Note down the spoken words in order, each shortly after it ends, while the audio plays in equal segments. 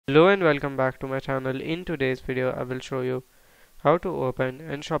Hello and welcome back to my channel. In today's video I will show you how to open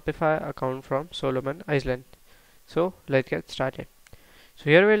a Shopify account from Solomon Island. So let's get started. So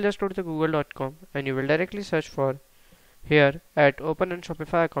here we'll just go to the google.com and you will directly search for here at open a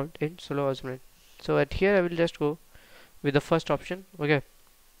Shopify account in Solomon Island. So at here I will just go with the first option. Okay,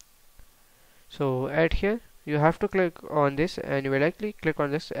 so at here you have to click on this and you will likely click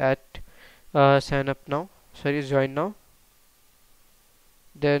on this at sign up now, sorry, join now.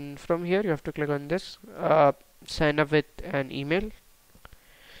 Then from here you have to click on this sign up with an email.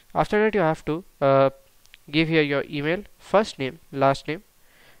 After that you have to give here your email, first name, last name,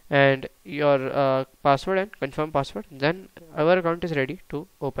 and your password and confirm password. Then our account is ready to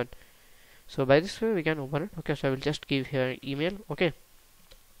open. So by this way we can open it. Okay, so I will just give here email. Okay,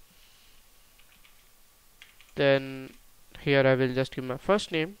 then here I will just give my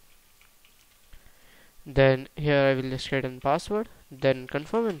first name, then here I will just create a password, then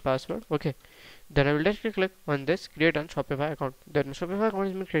confirm and password. Okay, then I will directly click on this create a Shopify account. Then Shopify account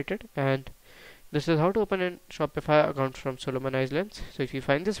has been created, and this is how to open a Shopify account from Solomon Islands. So if you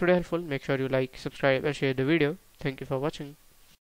find this video helpful, make sure you like, subscribe and share the video. Thank you for watching.